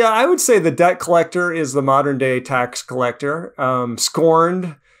 The I would say the debt collector is the modern day tax collector,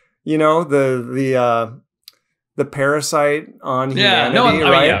 scorned. The parasite on humanity,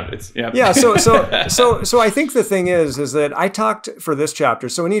 right? So I think the thing is that I talked for this chapter.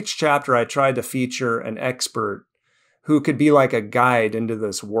 So in each chapter, I tried to feature an expert who could be like a guide into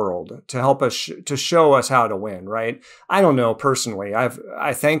this world to help us, to show us how to win, right? I don't know personally.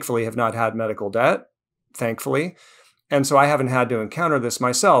 I thankfully have not had medical debt, thankfully. And so I haven't had to encounter this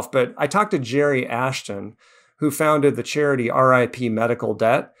myself, but I talked to Jerry Ashton, who founded the charity RIP Medical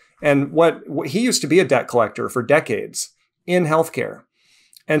Debt. And what he used to be a debt collector for decades in healthcare.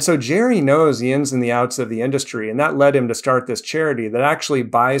 And so Jerry knows the ins and the outs of the industry, and that led him to start this charity that actually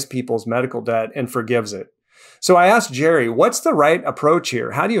buys people's medical debt and forgives it. So I asked Jerry, what's the right approach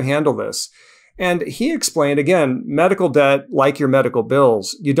here? How do you handle this? And he explained, again, medical debt, like your medical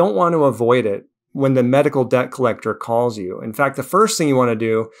bills, you don't want to avoid it. when the medical debt collector calls you. In fact, the first thing you want to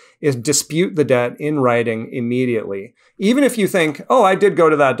do is dispute the debt in writing immediately. Even if you think, oh, I did go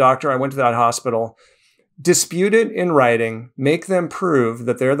to that doctor, I went to that hospital, dispute it in writing, make them prove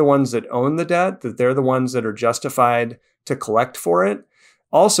that they're the ones that own the debt, that they're the ones that are justified to collect for it.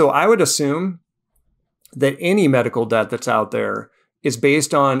 Also, I would assume that any medical debt that's out there is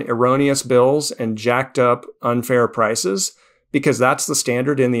based on erroneous bills and jacked up unfair prices, because that's the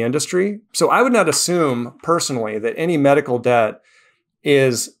standard in the industry. So I would not assume personally that any medical debt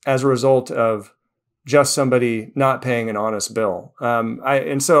is as a result of just somebody not paying an honest bill.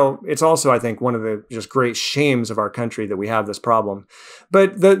 And so it's also, I think, one of the just great shames of our country that we have this problem.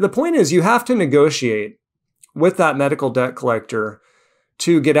 But the point is, you have to negotiate with that medical debt collector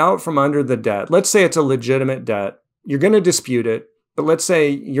to get out from under the debt. Let's say it's a legitimate debt. You're going to dispute it, but let's say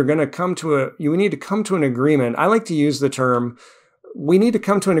you're going to you need to come to an agreement. I like to use the term, we need to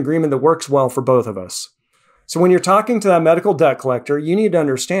come to an agreement that works well for both of us. So when you're talking to that medical debt collector, you need to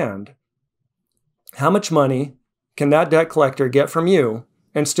understand how much money can that debt collector get from you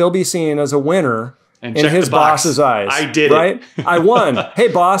and still be seen as a winner in his boss's eyes. I did right? I won. Hey,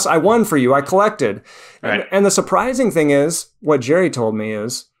 boss, I won for you. I collected. Right. And the surprising thing is, what Jerry told me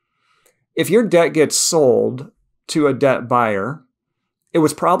is, if your debt gets sold to a debt buyer, it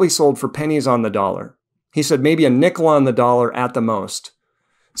was probably sold for pennies on the dollar. He said maybe a nickel on the dollar at the most.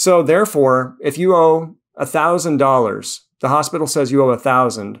 So therefore, if you owe $1,000, the hospital says you owe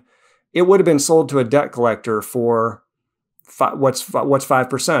 $1,000, it would have been sold to a debt collector for what's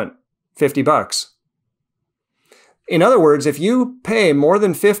 5%? $50. In other words, if you pay more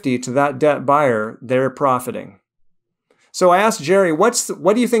than 50 to that debt buyer, they're profiting. So I asked Jerry, what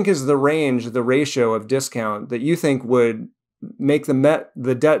do you think is the range, the ratio of discount that you think would make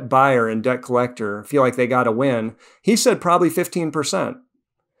the debt buyer and debt collector feel like they got a win? He said probably 15%.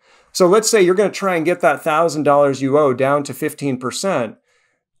 So let's say you're going to try and get that $1,000 you owe down to 15%.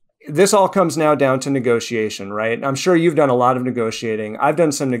 This all comes now down to negotiation, right? I'm sure you've done a lot of negotiating. I've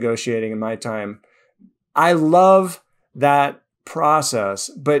done some negotiating in my time. I love that process,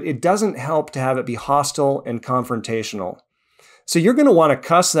 but it doesn't help to have it be hostile and confrontational. So you're going to want to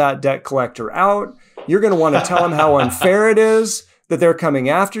cuss that debt collector out. You're going to want to tell them how unfair it is that they're coming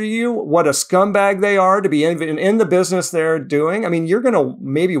after you, what a scumbag they are to be in the business they're doing. I mean, you're going to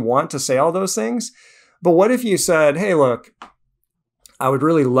maybe want to say all those things, but what if you said, hey, look, I would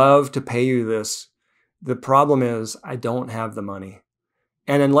really love to pay you this. The problem is I don't have the money.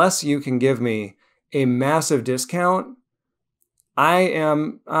 And unless you can give me a massive discount, I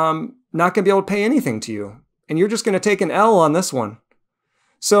am not going to be able to pay anything to you. And you're just going to take an L on this one.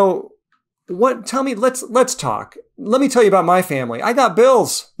 So tell me, let's talk. Let me tell you about my family. I got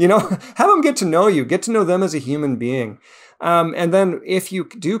bills, have them get to know you, get to know them as a human being. And then if you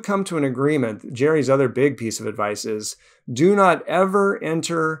do come to an agreement, Jerry's other big piece of advice is do not ever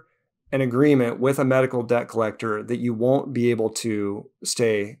enter an agreement with a medical debt collector that you won't be able to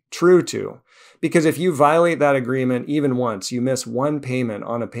stay true to. Because if you violate that agreement even once, you miss one payment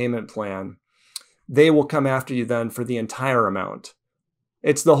on a payment plan, they will come after you then for the entire amount.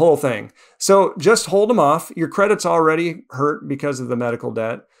 It's the whole thing. So just hold them off. Your credit's already hurt because of the medical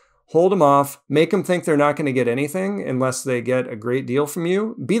debt. Hold them off. Make them think they're not going to get anything unless they get a great deal from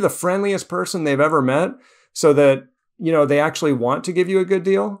you. Be the friendliest person they've ever met so that, they actually want to give you a good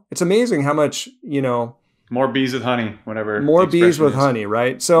deal. It's amazing how much, more bees with honey, whatever. More bees with honey,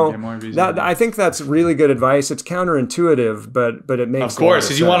 right? So I think that's really good advice. It's counterintuitive, but it makes of course,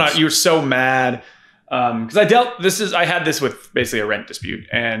 because you're so mad. Because I had this with basically a rent dispute,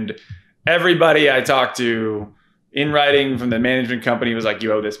 and everybody I talked to in writing from the management company was like,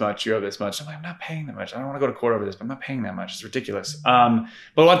 you owe this much, you owe this much. I'm like, I'm not paying that much. I don't want to go to court over this, but I'm not paying that much. It's ridiculous. But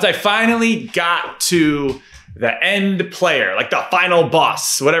once I finally got to the end player, like the final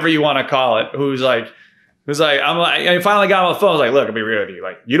boss, whatever you want to call it, I finally got on the phone. I was like, look, I'll be real with you.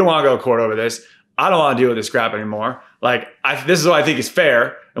 Like, you don't want to go to court over this. I don't want to deal with this crap anymore. Like, this is what I think is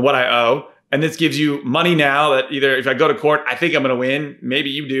fair and what I owe. And this gives you money now that either if I go to court, I think I'm going to win. Maybe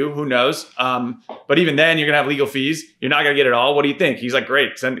you do. Who knows? But even then, you're going to have legal fees. You're not going to get it all. What do you think? He's like,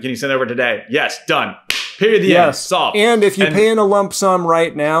 great. Can you send it over today? Yes, done. Period. The end. Solved. And if you pay in a lump sum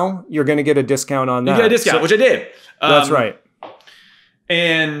right now, you're going to get a discount on that. You get a discount, which I did. That's right.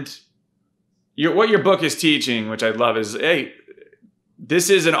 And what your book is teaching, which I love, is, hey, this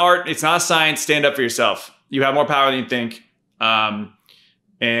is an art. It's not a science. Stand up for yourself. You have more power than you think.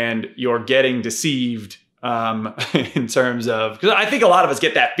 And you're getting deceived in terms of, because I think a lot of us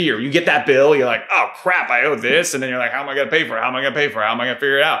get that fear. You get that bill, you're like, oh crap, I owe this. And then you're like, how am I going to pay for it? How am I going to pay for it? How am I going to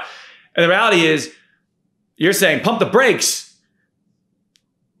figure it out? And the reality is, you're saying, pump the brakes.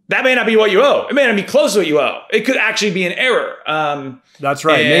 that may not be what you owe. It may not be close to what you owe. It could actually be an error. That's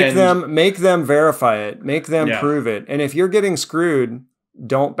right. Make them verify it. Make them prove it. And if you're getting screwed,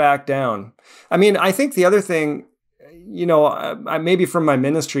 don't back down. I mean, I think the other thing, maybe from my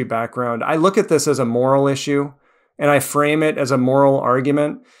ministry background, I look at this as a moral issue and I frame it as a moral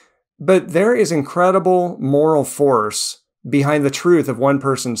argument. But there is incredible moral force behind the truth of one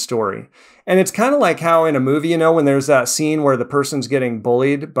person's story. And it's kind of like how in a movie, when there's that scene where the person's getting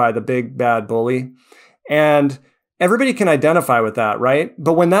bullied by the big bad bully, and everybody can identify with that, right?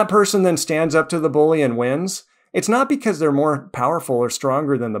 But when that person then stands up to the bully and wins, it's not because they're more powerful or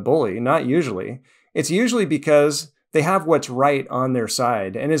stronger than the bully, not usually. It's usually because they have what's right on their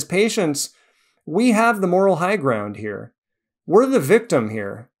side. And as patients, we have the moral high ground here. We're the victim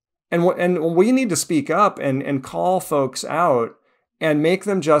here. And we need to speak up and call folks out and make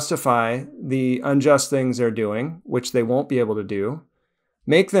them justify the unjust things they're doing, which they won't be able to do.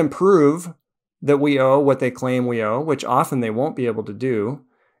 Make them prove that we owe what they claim we owe, which often they won't be able to do,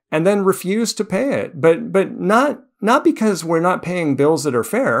 and then refuse to pay it. But not because we're not paying bills that are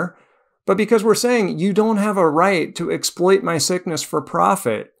fair, but because we're saying you don't have a right to exploit my sickness for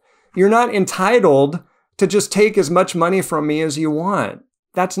profit. You're not entitled to just take as much money from me as you want.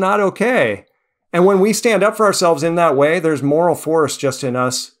 That's not okay. And when we stand up for ourselves in that way, there's moral force just in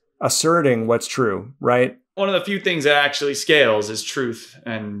us asserting what's true, right? One of the few things that actually scales is truth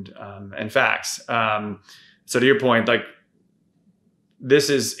and facts. So to your point, like it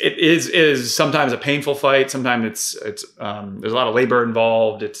is sometimes a painful fight. Sometimes it's there's a lot of labor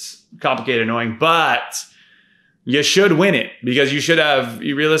involved. It's complicated, annoying, but you should win it because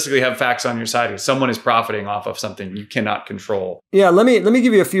you realistically have facts on your side. If someone is profiting off of something you cannot control. Yeah, let me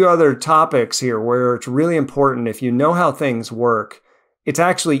give you a few other topics here where it's really important. If you know how things work, it's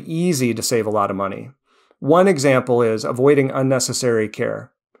actually easy to save a lot of money. One example is avoiding unnecessary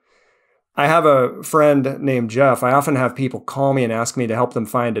care. I have a friend named Jeff. I often have people call me and ask me to help them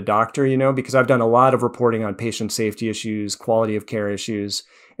find a doctor, because I've done a lot of reporting on patient safety issues, quality of care issues.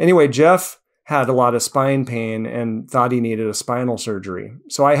 Anyway, Jeff had a lot of spine pain and thought he needed a spinal surgery.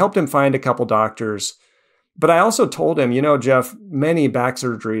 So I helped him find a couple doctors. But I also told him, Jeff, many back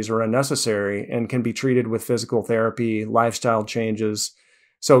surgeries are unnecessary and can be treated with physical therapy, lifestyle changes.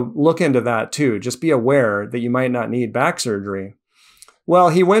 So look into that too. Just be aware that you might not need back surgery. Well,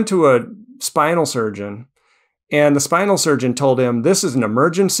 he went to a spinal surgeon, and the spinal surgeon told him, this is an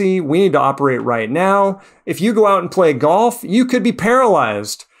emergency. We need to operate right now. If you go out and play golf, you could be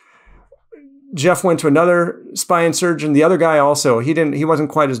paralyzed. Jeff went to another spine surgeon. The other guy also, he wasn't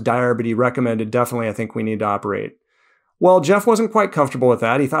quite as dire, but he recommended, definitely, I think we need to operate. Well, Jeff wasn't quite comfortable with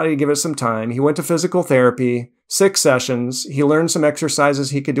that. He thought he'd give it some time. He went to physical therapy, 6 sessions. He learned some exercises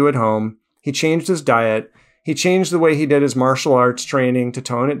he could do at home. He changed his diet. He changed the way he did his martial arts training to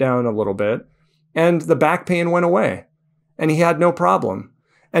tone it down a little bit. And the back pain went away. And he had no problem.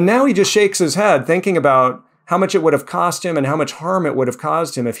 And now he just shakes his head thinking about how much it would have cost him and how much harm it would have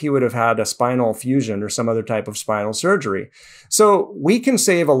caused him if he would have had a spinal fusion or some other type of spinal surgery. So we can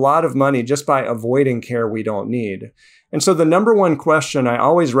save a lot of money just by avoiding care we don't need. And so the number one question I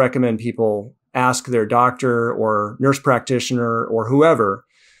always recommend people ask their doctor or nurse practitioner or whoever,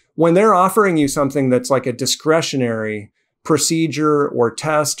 when they're offering you something that's like a discretionary procedure or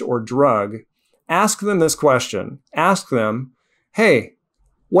test or drug, ask them this question. Ask them, hey,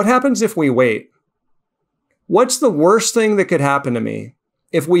 what happens if we wait? What's the worst thing that could happen to me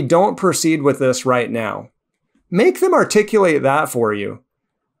if we don't proceed with this right now? Make them articulate that for you.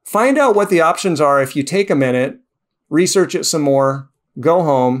 Find out what the options are if you take a minute, research it some more, go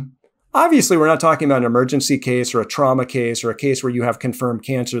home. Obviously, we're not talking about an emergency case or a trauma case or a case where you have confirmed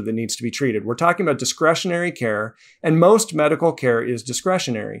cancer that needs to be treated. We're talking about discretionary care, and most medical care is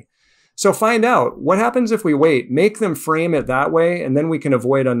discretionary. So find out what happens if we wait. Make them frame it that way, and then we can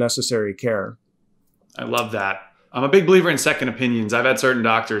avoid unnecessary care. I love that. I'm a big believer in second opinions. I've had certain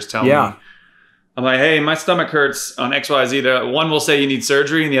doctors tell me, I'm like, hey, my stomach hurts on XYZ. One will say you need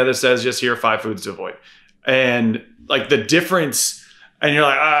surgery and the other says just here are 5 foods to avoid. And like the difference, and you're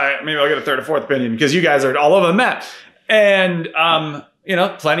like, all right, maybe I'll get a third or fourth opinion because you guys are all over the map. And,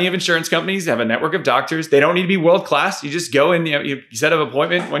 plenty of insurance companies have a network of doctors. They don't need to be world-class. You just go in, you set up an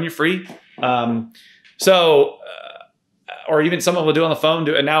appointment when you're free. Or even someone will do on the phone.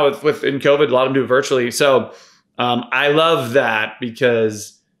 And now with in COVID, a lot of them do it virtually. So I love that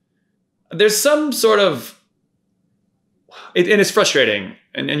because there's some sort of, and it's frustrating.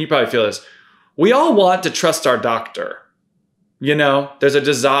 And you probably feel this. We all want to trust our doctor. There's a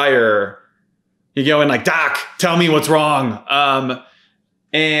desire. You go in like, doc, tell me what's wrong.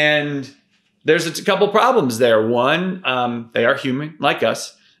 And there's a couple problems there. One, they are human like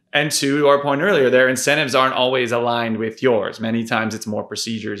us. And to our point earlier, their incentives aren't always aligned with yours. Many times it's more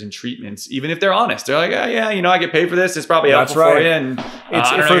procedures and treatments, even if they're honest. They're like, yeah, I get paid for this. It's probably helpful for you. And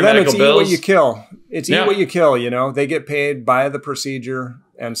for them, it's eat what you kill. It's eat what you kill, They get paid by the procedure.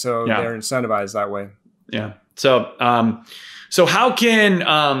 And so they're incentivized that way. Yeah. So, so how can,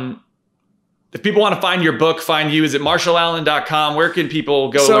 if people want to find your book, find you, is it marshallallen.com? Where can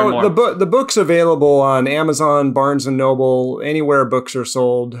people go learn more? The book's available on Amazon, Barnes & Noble, anywhere books are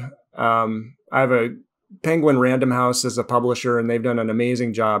sold. I have a Penguin Random House as a publisher, and they've done an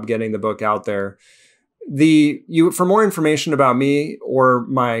amazing job getting the book out there. For more information about me or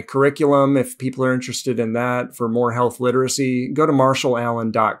my curriculum, if people are interested in that, for more health literacy, go to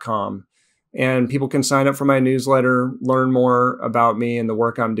marshallallen.com. And people can sign up for my newsletter, learn more about me and the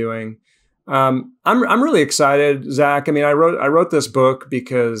work I'm doing. I'm really excited, Zach. I mean, I wrote this book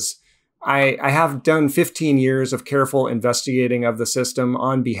because I have done 15 years of careful investigating of the system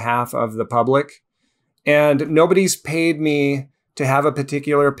on behalf of the public, and nobody's paid me to have a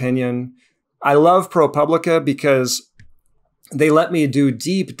particular opinion. I love ProPublica because they let me do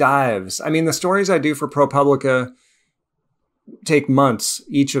deep dives. I mean, the stories I do for ProPublica take months,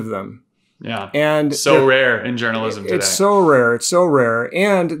 each of them. Yeah. And so rare in journalism today. It's so rare. It's so rare.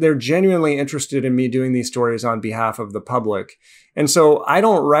 And they're genuinely interested in me doing these stories on behalf of the public. And so I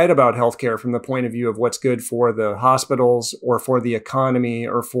don't write about healthcare from the point of view of what's good for the hospitals or for the economy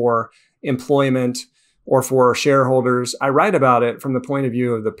or for employment or for shareholders. I write about it from the point of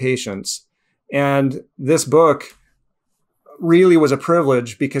view of the patients. And this book really was a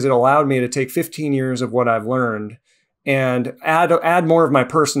privilege because it allowed me to take 15 years of what I've learned and add more of my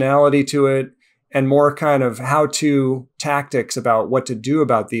personality to it and more kind of how-to tactics about what to do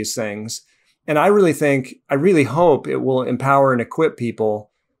about these things. And I really hope it will empower and equip people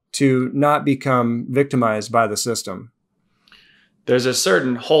to not become victimized by the system. There's a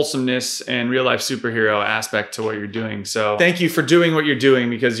certain wholesomeness and real life superhero aspect to what you're doing. So thank you for doing what you're doing,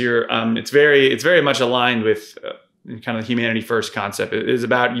 because it's very much aligned with kind of the humanity first concept. It is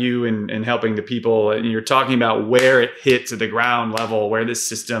about you and helping the people. And you're talking about where it hits at the ground level, where this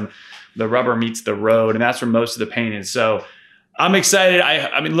system, the rubber meets the road. And that's where most of the pain is. So I'm excited.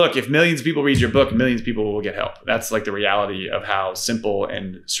 I mean, look, if millions of people read your book, millions of people will get help. That's like the reality of how simple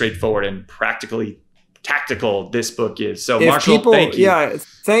and straightforward and practically tactical this book is. So Marshall, thank you. Yeah,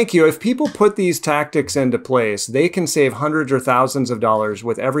 thank you. If people put these tactics into place, they can save hundreds or thousands of dollars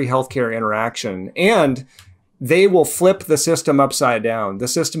with every healthcare interaction. And they will flip the system upside down. The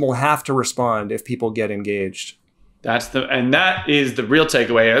system will have to respond if people get engaged. And that is the real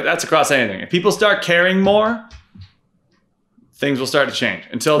takeaway. That's across anything. If people start caring more, things will start to change.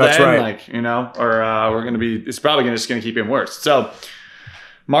 Until then, it's probably just going to keep getting worse. So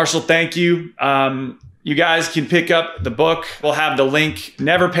Marshall, thank you. You guys can pick up the book. We'll have the link.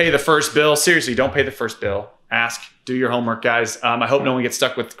 Never pay the first bill. Seriously, don't pay the first bill. Ask, do your homework, guys. I hope no one gets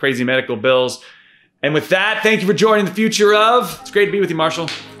stuck with crazy medical bills. And with that, thank you for joining The Future of. It's great to be with you, Marshall.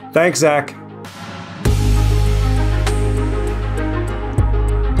 Thanks, Zach.